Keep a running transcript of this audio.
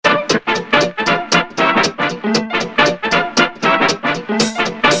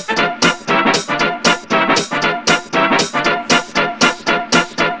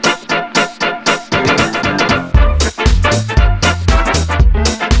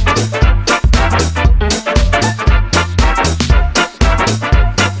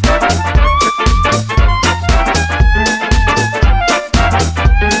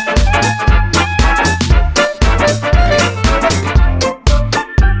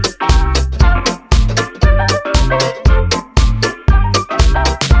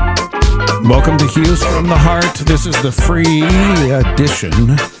Welcome to Hughes from the Heart. This is the free edition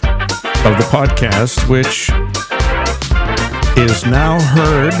of the podcast, which is now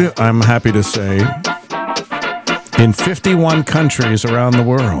heard, I'm happy to say, in 51 countries around the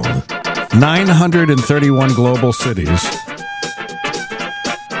world, 931 global cities.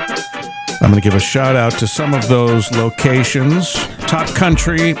 I'm going to give a shout out to some of those locations. Top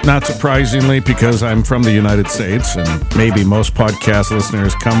country, not surprisingly, because I'm from the United States, and maybe most podcast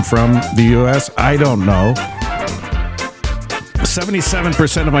listeners come from the U.S. I don't know.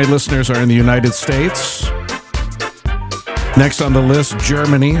 77% of my listeners are in the United States. Next on the list,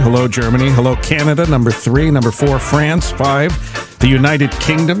 Germany. Hello, Germany. Hello, Canada, number 3. Number 4, France. 5, the United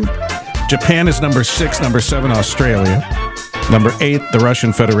Kingdom. Japan is number 6. Number 7, Australia. Number 8, the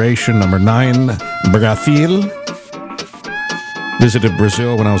Russian Federation. Number 9, Brazil. Visited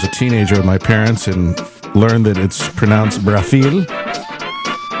Brazil when I was a teenager with my parents and learned that it's pronounced Brazil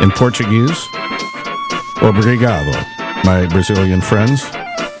in Portuguese. Obrigado, my Brazilian friends.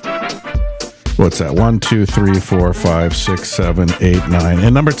 What's that? 1, 2, 3, 4, 5, 6, 7, 8, 9.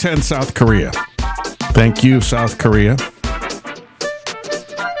 And number 10, South Korea. Thank you, South Korea.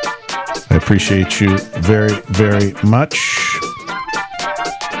 I appreciate you very, very much.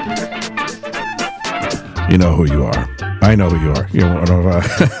 You know who you are. I know who you are. You're one of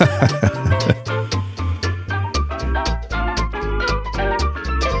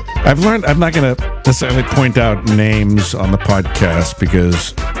I've learned I'm not going to necessarily point out names on the podcast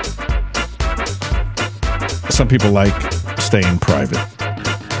because some people like staying private.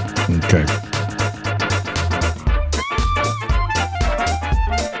 Okay.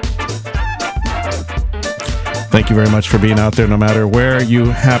 Thank you very much for being out there, no matter where you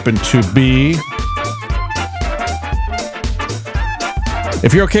happen to be.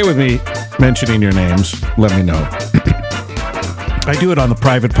 If you're okay with me mentioning your names, let me know. I do it on the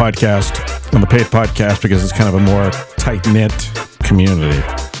private podcast, on the paid podcast, because it's kind of a more tight-knit community.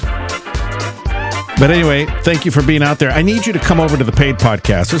 But anyway, thank you for being out there. I need you to come over to the paid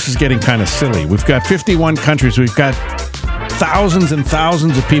podcast. This is getting kind of silly. We've got 51 countries. We've got thousands and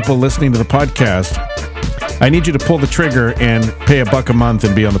thousands of people listening to the podcast. I need you to pull the trigger and pay $1 a month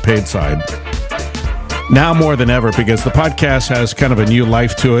and be on the paid side. Now more than ever, because the podcast has kind of a new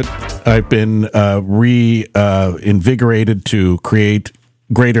life to it. I've been reinvigorated to create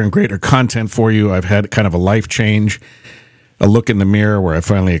greater and greater content for you. I've had kind of a life change, a look in the mirror where I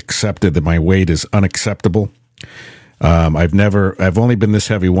finally accepted that my weight is unacceptable. I've only been this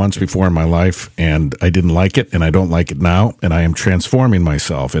heavy once before in my life, and I didn't like it, and I don't like it now, and I am transforming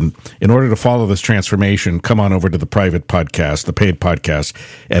myself. And in order to follow this transformation, come on over to the private podcast, the paid podcast,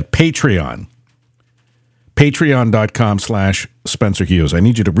 at Patreon. Patreon.com/Spencer Hughes. I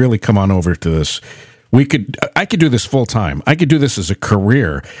need you to really come on over to this. I could do this full time. I could do this as a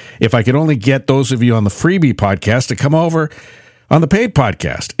career if I could only get those of you on the freebie podcast to come over on the paid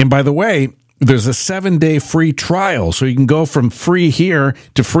podcast. And by the way, there's a 7-day free trial, so you can go from free here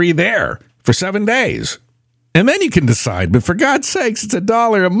to free there for 7 days. And then you can decide. But for God's sakes, it's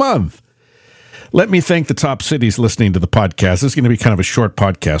 $1 a month. Let me thank the top cities listening to the podcast. This is going to be kind of a short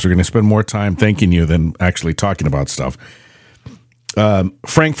podcast. We're going to spend more time thanking you than actually talking about stuff.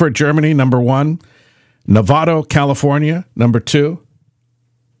 Frankfurt, Germany, number 1. Novato, California, number 2.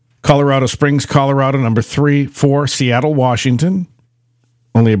 Colorado Springs, Colorado, number 3. 4, Seattle, Washington,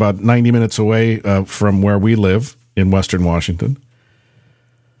 only about 90 minutes away from where we live in Western Washington.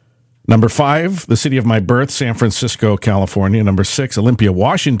 Number 5, the city of my birth, San Francisco, California. Number 6, Olympia,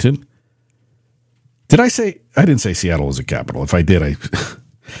 Washington. I didn't say Seattle was a capital. If I did, I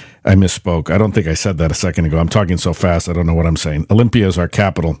misspoke. I don't think I said that a second ago. I'm talking so fast, I don't know what I'm saying. Olympia is our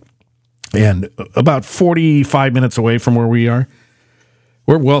capital. And about 45 minutes away from where we are,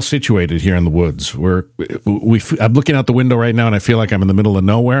 we're well situated here in the woods. I'm looking out the window right now, and I feel like I'm in the middle of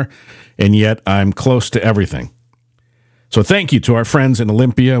nowhere, and yet I'm close to everything. So thank you to our friends in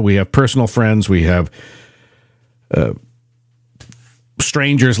Olympia. We have personal friends. We have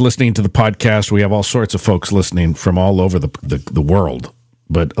strangers listening to the podcast. We have all sorts of folks listening from all over the world.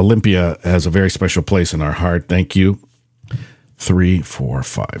 But Olympia has a very special place in our heart. Thank you. 3, 4,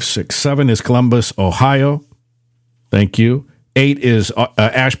 5, 6, 7 is Columbus, Ohio. Thank you. 8 is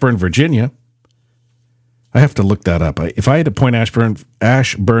Ashburn, Virginia. I have to look that up. If I had to point Ashburn,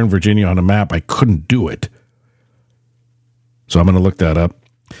 Virginia on a map, I couldn't do it. So I'm going to look that up.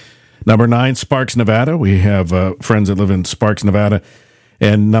 Number 9, Sparks, Nevada. We have friends that live in Sparks, Nevada.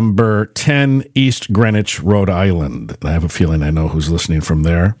 And number 10, East Greenwich, Rhode Island. I have a feeling I know who's listening from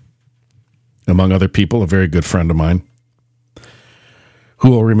there. Among other people, a very good friend of mine who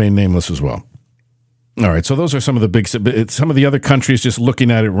will remain nameless as well. All right, so those are some of the other countries, just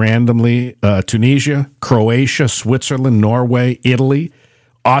looking at it randomly. Tunisia, Croatia, Switzerland, Norway, Italy,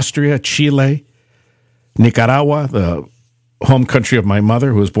 Austria, Chile, Nicaragua, the home country of my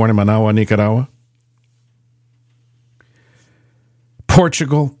mother, who was born in Managua, Nicaragua,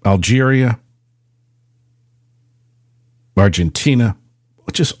 Portugal, Algeria, Argentina,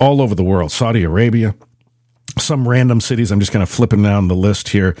 just all over the world, Saudi Arabia, some random cities. I'm just kind of flipping down the list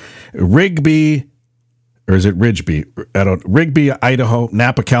here. Rigby, or is it Ridgeby? Rigby, Idaho,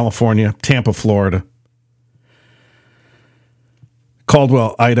 Napa, California, Tampa, Florida,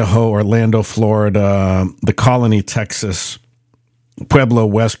 Caldwell, Idaho, Orlando, Florida, The Colony, Texas, Pueblo,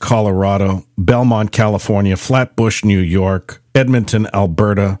 West Colorado, Belmont, California, Flatbush, New York, Edmonton,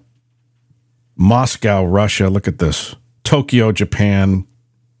 Alberta, Moscow, Russia. Look at this. Tokyo, Japan,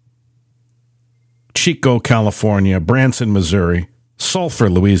 Chico, California, Branson, Missouri, Sulphur,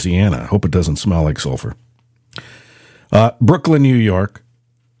 Louisiana. Hope it doesn't smell like sulfur. Brooklyn, New York,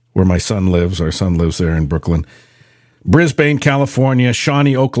 where my son lives. Our son lives there in Brooklyn. Brisbane, California,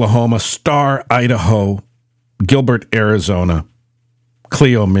 Shawnee, Oklahoma, Star, Idaho, Gilbert, Arizona,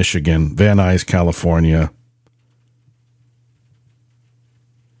 Clio, Michigan, Van Nuys, California,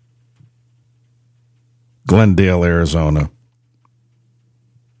 Glendale, Arizona.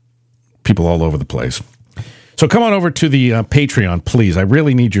 People all over the place. So come on over to the Patreon, please. I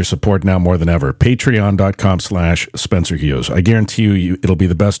really need your support now more than ever. Patreon.com/Spencer Hughes. I guarantee you it'll be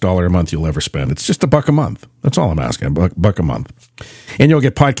the best $1 a month you'll ever spend. It's just $1 a month. That's all I'm asking, $1 a month. And you'll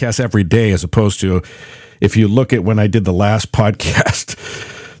get podcasts every day, as opposed to, if you look at when I did the last podcast,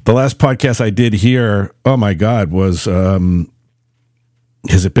 the last podcast I did here, oh my God, was,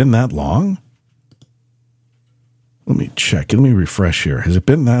 has it been that long? Let me check. Let me refresh here. Has it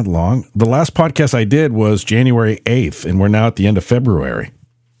been that long? The last podcast I did was January 8th, and we're now at the end of February.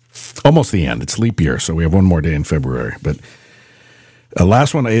 Almost the end. It's leap year, so we have one more day in February. But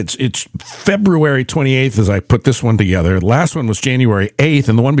last one, it's February 28th as I put this one together. The last one was January 8th,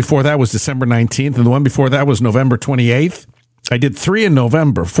 and the one before that was December 19th, and the one before that was November 28th. I did 3 in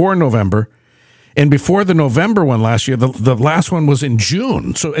November, 4 in November, and before the November one last year, the last one was in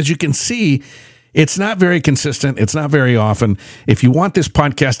June. So as you can see, it's not very consistent. It's not very often. If you want this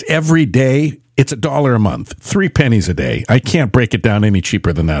podcast every day, it's $1 a month, 3 pennies a day. I can't break it down any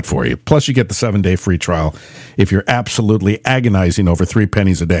cheaper than that for you. Plus, you get the 7-day free trial. If you're absolutely agonizing over 3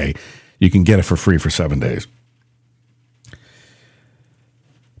 pennies a day, you can get it for free for 7 days.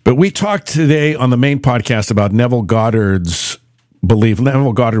 But we talked today on the main podcast about Neville Goddard's belief.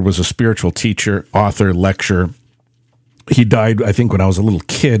 Neville Goddard was a spiritual teacher, author, lecturer. He died, I think, when I was a little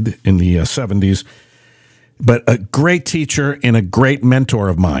kid in the 70s, but a great teacher and a great mentor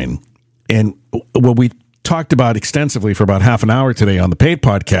of mine. And what we talked about extensively for about half an hour today on the paid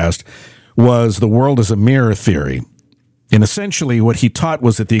podcast was the world as a mirror theory. And essentially what he taught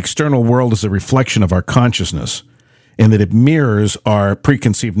was that the external world is a reflection of our consciousness, and that it mirrors our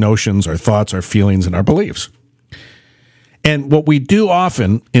preconceived notions, our thoughts, our feelings, and our beliefs. And what we do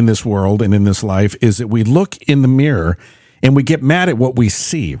often in this world and in this life is that we look in the mirror and we get mad at what we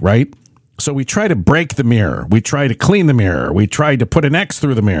see, right? So we try to break the mirror. We try to clean the mirror. We try to put an X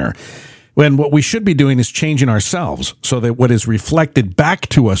through the mirror. When what we should be doing is changing ourselves so that what is reflected back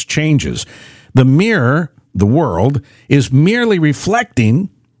to us changes. The mirror, the world, is merely reflecting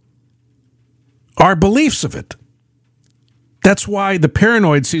our beliefs of it. That's why the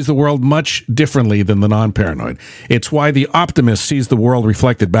paranoid sees the world much differently than the non-paranoid. It's why the optimist sees the world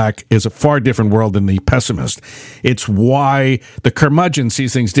reflected back as a far different world than the pessimist. It's why the curmudgeon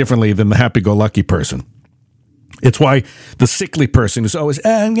sees things differently than the happy-go-lucky person. It's why the sickly person is always,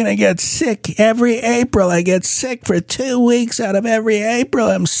 I'm going to get sick every April. I get sick for 2 weeks out of every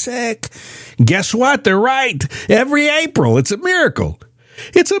April. I'm sick. Guess what? They're right. Every April. It's a miracle.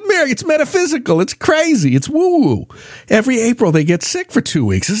 It's a miracle. It's metaphysical. It's crazy. It's woo-woo. Every April they get sick for 2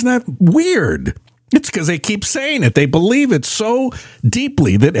 weeks. Isn't that weird? It's because they keep saying it. They believe it so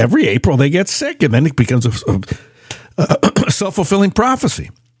deeply that every April they get sick, and then it becomes a self-fulfilling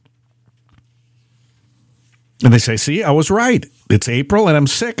prophecy. And they say, see, I was right. It's April and I'm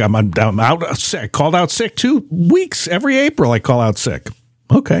sick. I'm out sick. I called out sick 2 weeks. Every April I call out sick.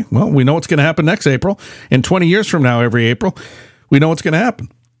 Okay, well, we know what's going to happen next April. And 20 years from now, every April, we know what's going to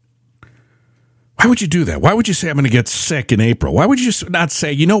happen. Why would you do that? Why would you say I'm going to get sick in April? Why would you not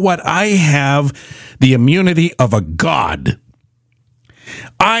say, you know what? I have the immunity of a god.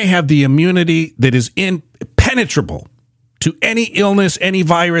 I have the immunity that is impenetrable to any illness, any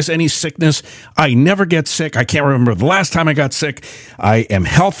virus, any sickness. I never get sick. I can't remember the last time I got sick. I am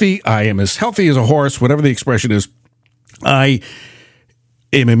healthy. I am as healthy as a horse, whatever the expression is. I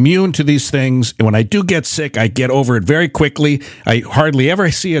am immune to these things. And when I do get sick, I get over it very quickly. I hardly ever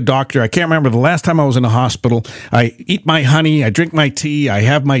see a doctor. I can't remember the last time I was in a hospital. I eat my honey. I drink my tea. I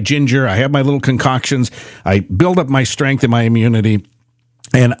have my ginger. I have my little concoctions. I build up my strength and my immunity.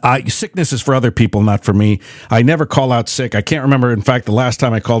 And sickness is for other people, not for me. I never call out sick. I can't remember, in fact, the last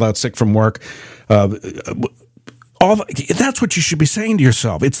time I called out sick from work. That's what you should be saying to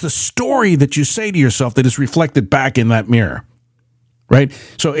yourself. It's the story that you say to yourself that is reflected back in that mirror, right?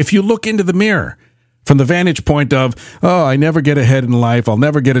 So if you look into the mirror from the vantage point of, oh, I never get ahead in life. I'll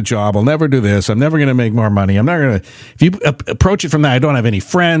never get a job. I'll never do this. I'm never going to make more money. I'm not going to. If you approach it from that, I don't have any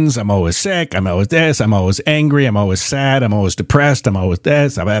friends. I'm always sick. I'm always this. I'm always angry. I'm always sad. I'm always depressed. I'm always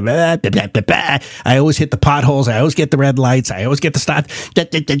this. I always hit the potholes. I always get the red lights. I always get the stop.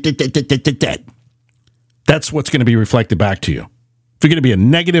 That's what's going to be reflected back to you. If you're going to be a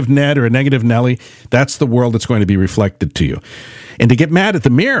negative Ned or a negative Nelly, that's the world that's going to be reflected to you. And to get mad at the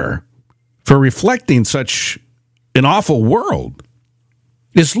mirror for reflecting such an awful world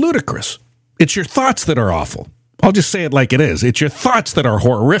is ludicrous. It's your thoughts that are awful. I'll just say it like it is. It's your thoughts that are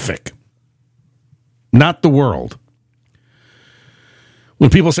horrific, not the world.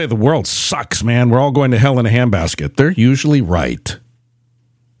 When people say the world sucks, man, we're all going to hell in a handbasket, they're usually right.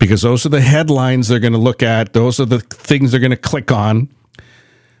 Because those are the headlines they're going to look at. Those are the things they're going to click on.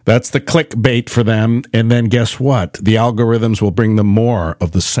 That's the clickbait for them. And then guess what? The algorithms will bring them more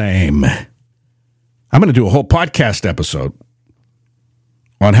of the same. I'm going to do a whole podcast episode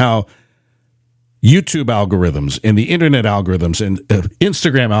on how YouTube algorithms and the internet algorithms and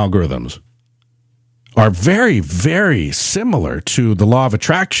Instagram algorithms are very, very similar to the law of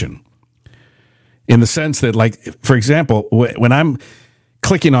attraction. In the sense that, like, for example, when I'm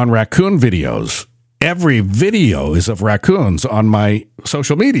clicking on raccoon videos, every video is of raccoons on my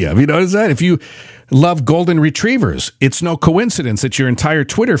social media. Have you noticed that? If you love golden retrievers, it's no coincidence that your entire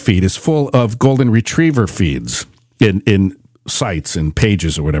Twitter feed is full of golden retriever feeds in sites and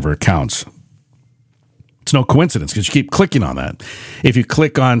pages or whatever accounts. It's no coincidence because you keep clicking on that. If you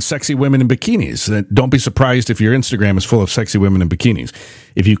click on sexy women in bikinis, then don't be surprised if your Instagram is full of sexy women in bikinis.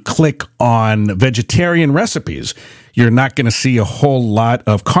 If you click on vegetarian recipes, you're not going to see a whole lot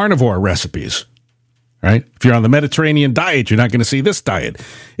of carnivore recipes, right? If you're on the Mediterranean diet, you're not going to see this diet.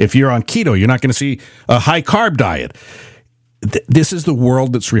 If you're on keto, you're not going to see a high-carb diet. This is the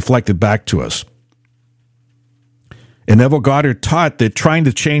world that's reflected back to us. And Neville Goddard taught that trying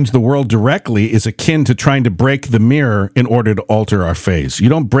to change the world directly is akin to trying to break the mirror in order to alter our face. You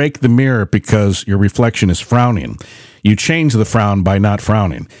don't break the mirror because your reflection is frowning. You change the frown by not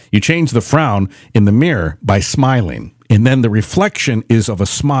frowning. You change the frown in the mirror by smiling. And then the reflection is of a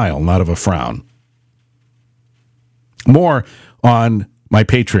smile, not of a frown. More on my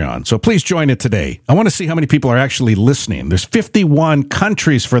Patreon. So please join it today. I want to see how many people are actually listening. There's 51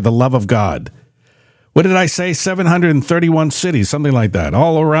 countries, for the love of God. What did I say? 731 cities, something like that,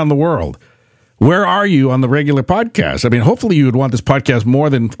 all around the world. Where are you on the regular podcast? I mean, hopefully you would want this podcast more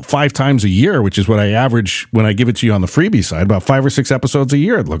than 5 times a year, which is what I average when I give it to you on the freebie side, about 5 or 6 episodes a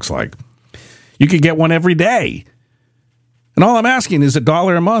year, it looks like. You could get one every day. And all I'm asking is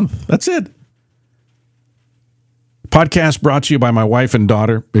 $1 a month. That's it. Podcast brought to you by my wife and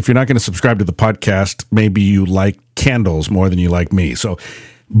daughter. If you're not going to subscribe to the podcast, maybe you like candles more than you like me. So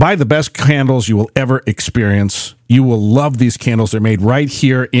buy the best candles you will ever experience. You will love these candles. They're made right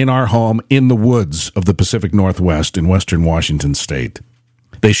here in our home in the woods of the Pacific Northwest in western Washington state.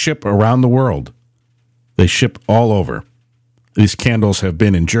 They ship around the world. They ship all over. These candles have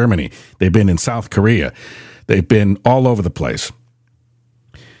been in Germany. They've been in South Korea. They've been all over the place.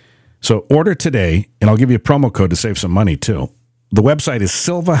 So order today, and I'll give you a promo code to save some money too. The website is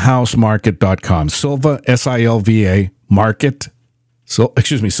silvahousemarket.com. Silva, S-I-L-V-A, market. So,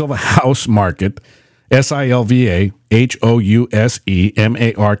 Silva House Market,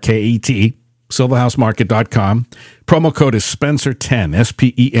 SILVAHOUSEMARKET, silvahousemarket.com. Promo code is Spencer10,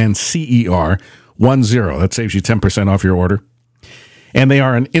 SPENCER 10. That saves you 10% off your order. And they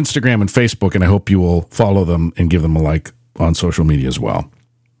are on Instagram and Facebook, and I hope you will follow them and give them a like on social media as well.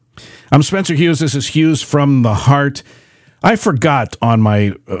 I'm Spencer Hughes. This is Hughes from the Heart. I forgot on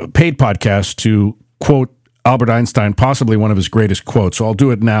my paid podcast to quote Albert Einstein, possibly one of his greatest quotes. So I'll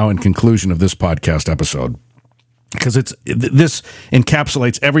do it now in conclusion of this podcast episode, because this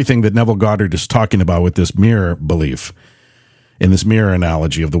encapsulates everything that Neville Goddard is talking about with this mirror belief, in this mirror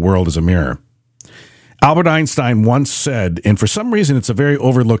analogy of the world as a mirror. Albert Einstein once said, and for some reason it's a very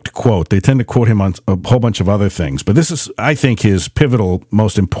overlooked quote. They tend to quote him on a whole bunch of other things, but this is, I think, his pivotal,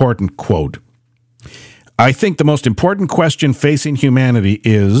 most important quote. I think the most important question facing humanity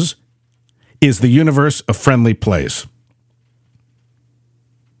is the universe a friendly place?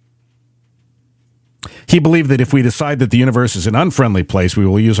 He believed that if we decide that the universe is an unfriendly place, we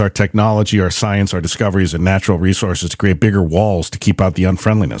will use our technology, our science, our discoveries, and natural resources to create bigger walls to keep out the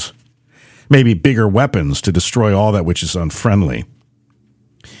unfriendliness. Maybe bigger weapons to destroy all that which is unfriendly.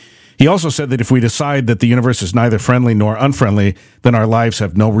 He also said that if we decide that the universe is neither friendly nor unfriendly, then our lives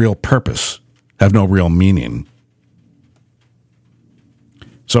have no real purpose, have no real meaning.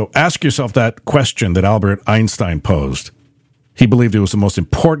 So ask yourself that question that Albert Einstein posed. He believed it was the most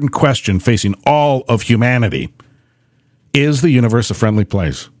important question facing all of humanity. Is the universe a friendly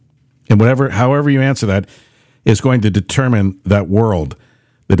place? And however you answer that is going to determine that world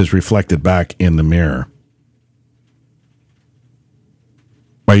that is reflected back in the mirror.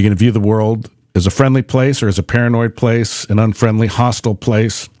 Are you going to view the world as a friendly place or as a paranoid place, an unfriendly, hostile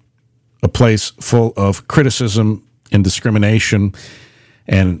place, a place full of criticism and discrimination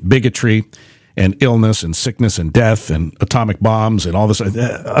and bigotry and illness and sickness and death and atomic bombs and all this?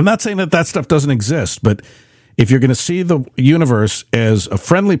 I'm not saying that stuff doesn't exist, but if you're going to see the universe as a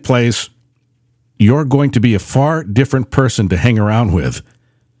friendly place, you're going to be a far different person to hang around with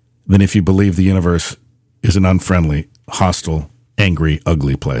than if you believe the universe is an unfriendly, hostile, angry,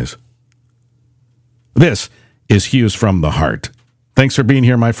 ugly place. This is Hughes from the Heart. Thanks for being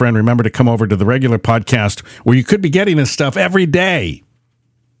here, my friend. Remember to come over to the regular podcast where you could be getting this stuff every day.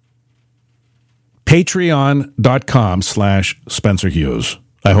 Patreon.com/Spencer Hughes.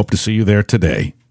 I hope to see you there today.